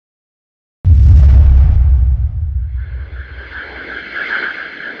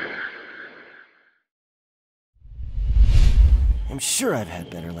sure I've had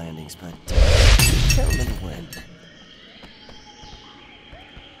better landings, but I can't remember when.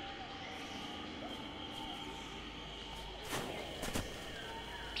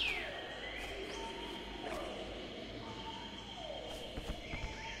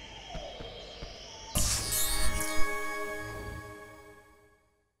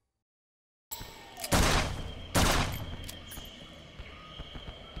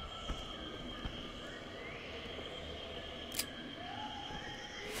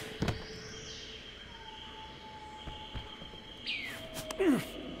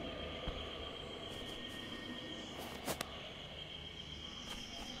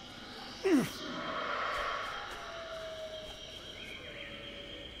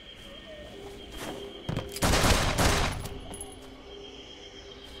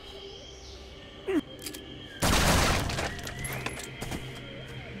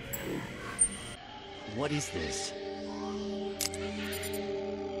 What is this?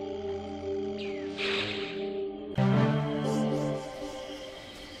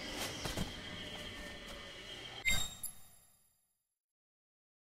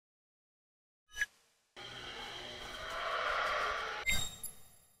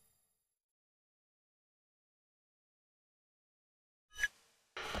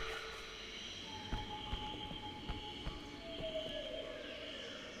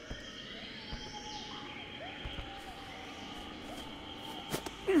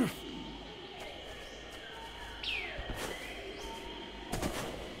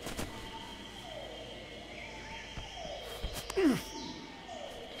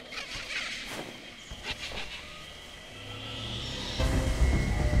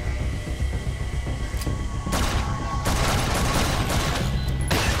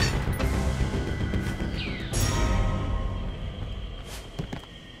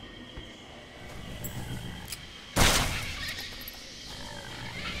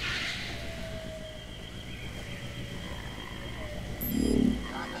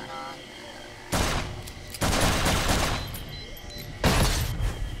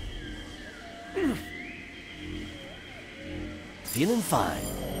 Feeling fine.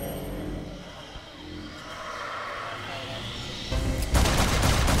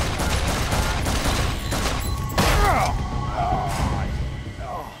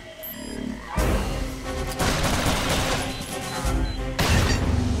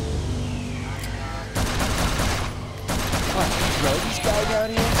 Throw these guys out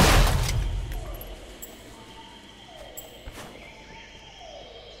here?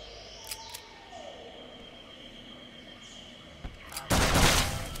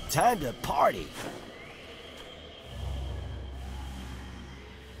 Time to party.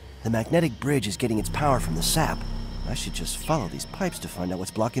 The magnetic bridge is getting its power from the sap. I should just follow these pipes to find out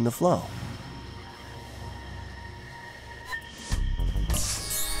what's blocking the flow.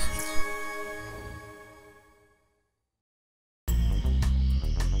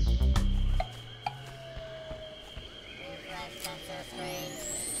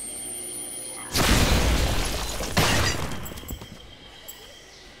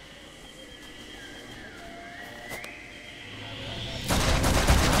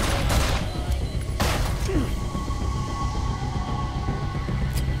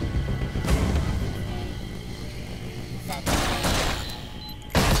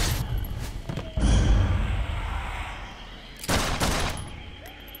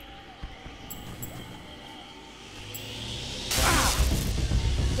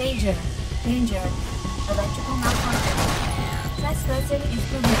 Danger. Danger. Electrical malfunction. Trespassing is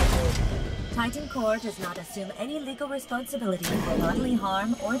permitted. Titan Corps does not assume any legal responsibility for bodily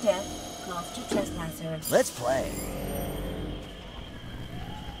harm or death caused to trespassers. Let's play.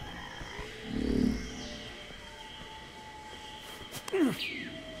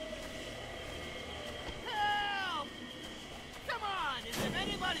 Help! Come on! Is there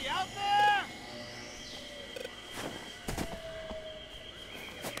anybody out there?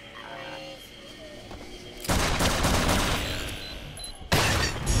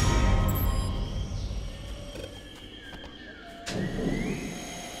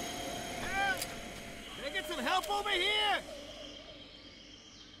 Help! Can I get some help over here?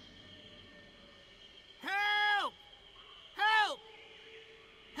 Help! Help!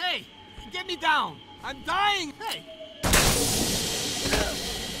 Hey, get me down! I'm dying! Hey!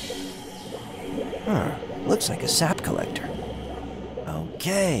 Huh. Looks like a sap collector.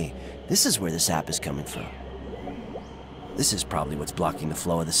 Okay, this is where the sap is coming from. This is probably what's blocking the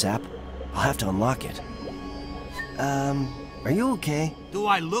flow of the sap. I'll have to unlock it. Are you okay? Do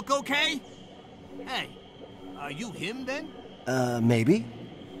I look okay? Hey, are you him then? Maybe.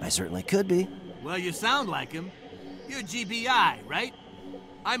 I certainly could be. Well, you sound like him. You're GBI, right?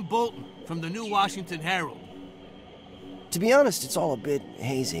 I'm Bolton from the New Washington Herald. To be honest, it's all a bit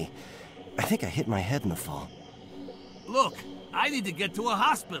hazy. I think I hit my head in the fall. Look, I need to get to a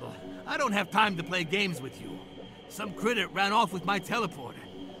hospital. I don't have time to play games with you. Some critter ran off with my teleporter.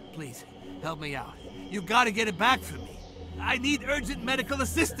 Please, help me out. You gotta get it back for me. I need urgent medical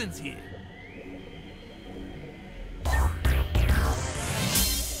assistance here.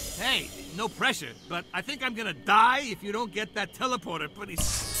 Hey, no pressure, but I think I'm gonna die if you don't get that teleporter pretty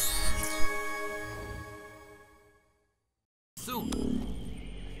soon.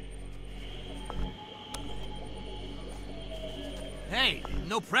 Hey,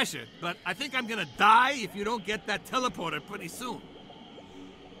 no pressure, but I think I'm gonna die if you don't get that teleporter pretty soon.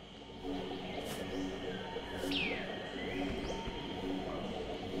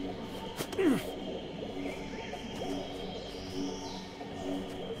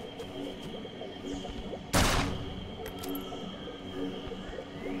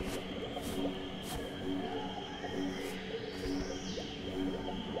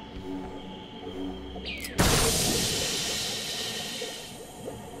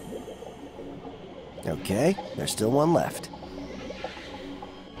 Okay, there's still one left.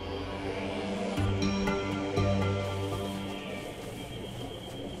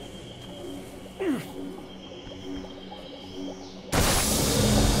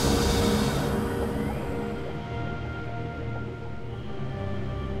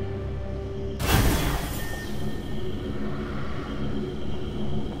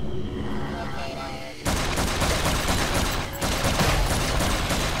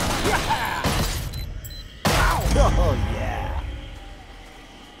 Oh, yeah.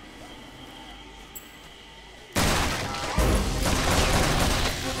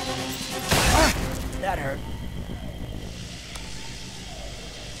 Ah, that hurt.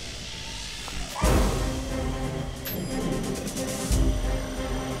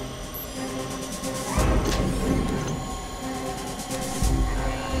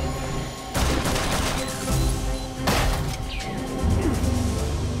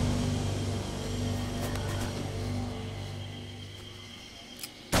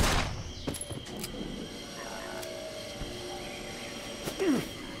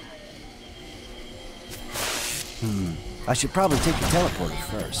 I should probably take the teleporter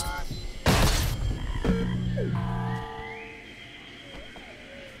first.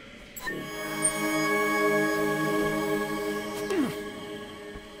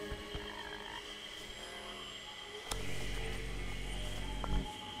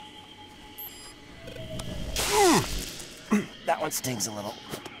 That one stings a little.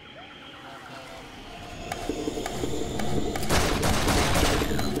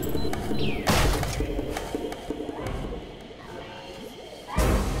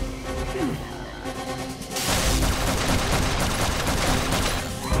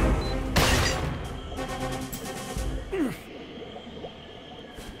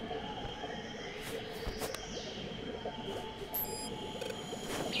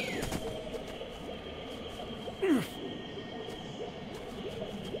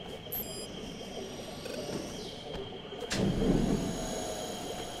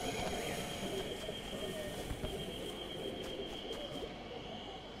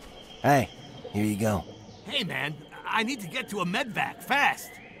 Hey, here you go. Hey, man, I need to get to a medvac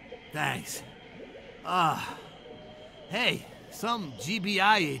fast. Thanks. Hey, some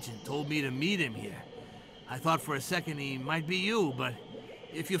GBI agent told me to meet him here. I thought for a second he might be you, but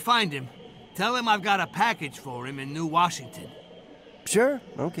if you find him, tell him I've got a package for him in New Washington. Sure,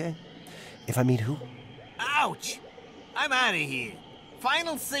 okay. If I meet who? Ouch! I'm out of here.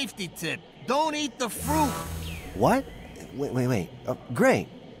 Final safety tip. Don't eat the fruit. What? Wait. Oh, great.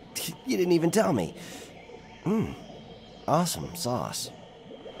 You didn't even tell me. Awesome sauce.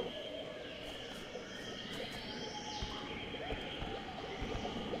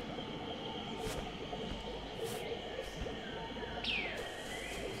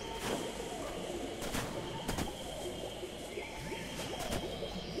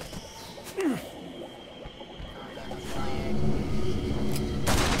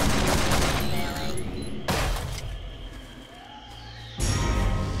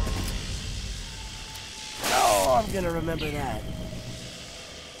 I'm gonna remember that.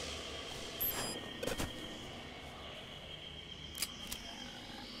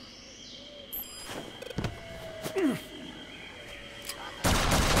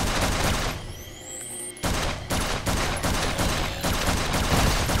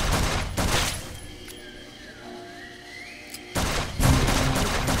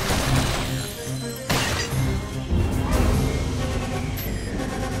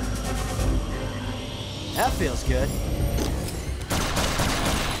 Have feels good.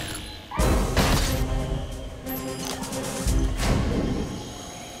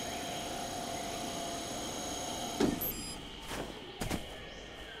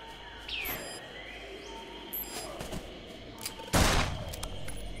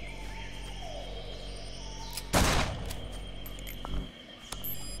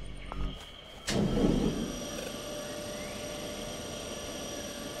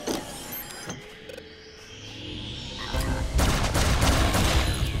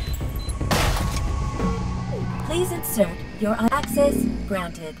 Please insert your access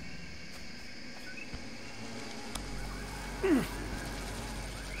granted.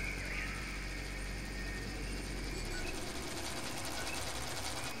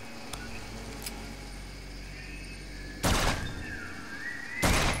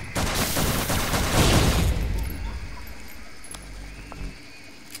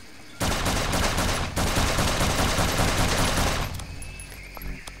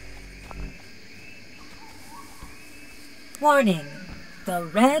 Warning. The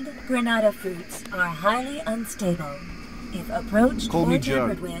red granada fruits are highly unstable. If approached Call or me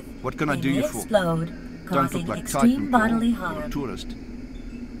tampered Joe. with, What can I they do may you for? explode, Don't causing look like extreme Titan bodily or harm. tourist.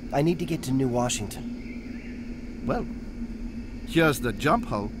 I need to get to New Washington. Well, here's the jump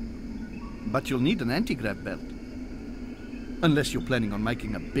hole. But you'll need an anti-grav belt. Unless you're planning on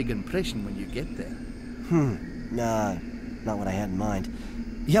making a big impression when you get there. Nah, not what I had in mind.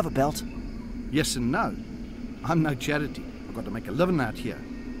 You have a belt? Yes and no. I'm no charity. I've got to make a living out here.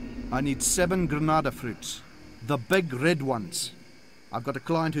 I need 7 granada fruits. The big red ones. I've got a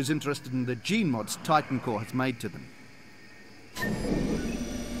client who's interested in the gene mods Titan Core has made to them.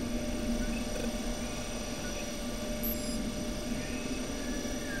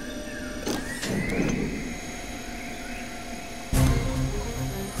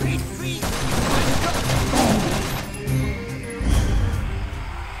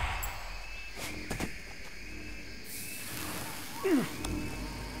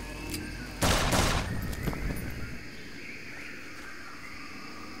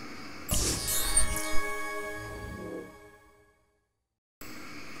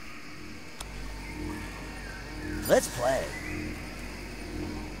 Let's play.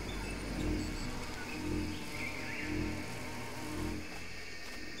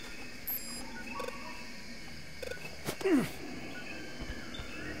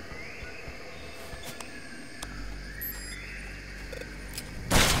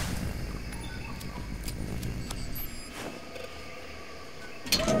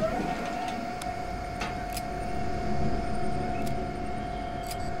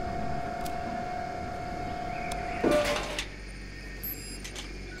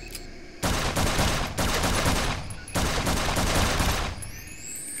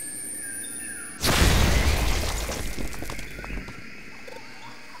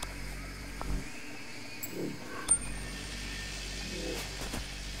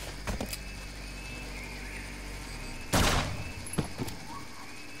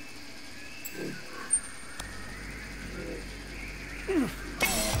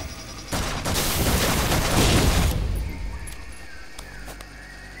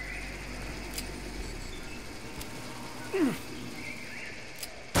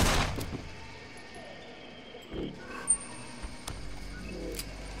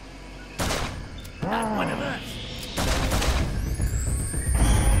 Not one of us.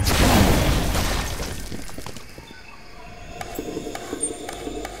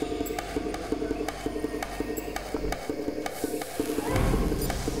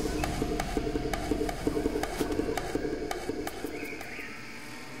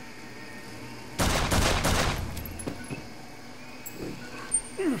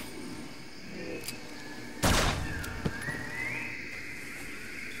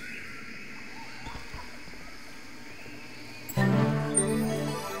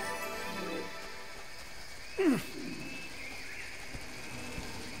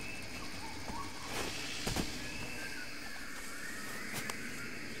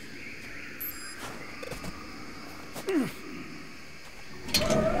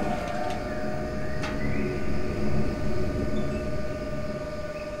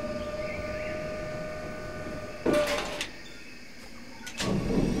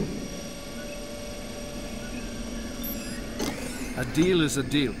 A deal is a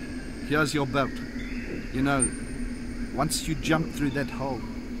deal. Here's your belt. You know, once you jump through that hole,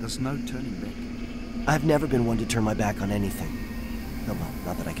 there's no turning back. I've never been one to turn my back on anything. Oh, well,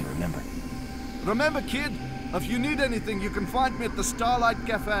 not that I can remember. Remember, kid, if you need anything, you can find me at the Starlight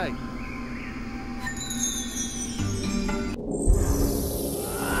Cafe.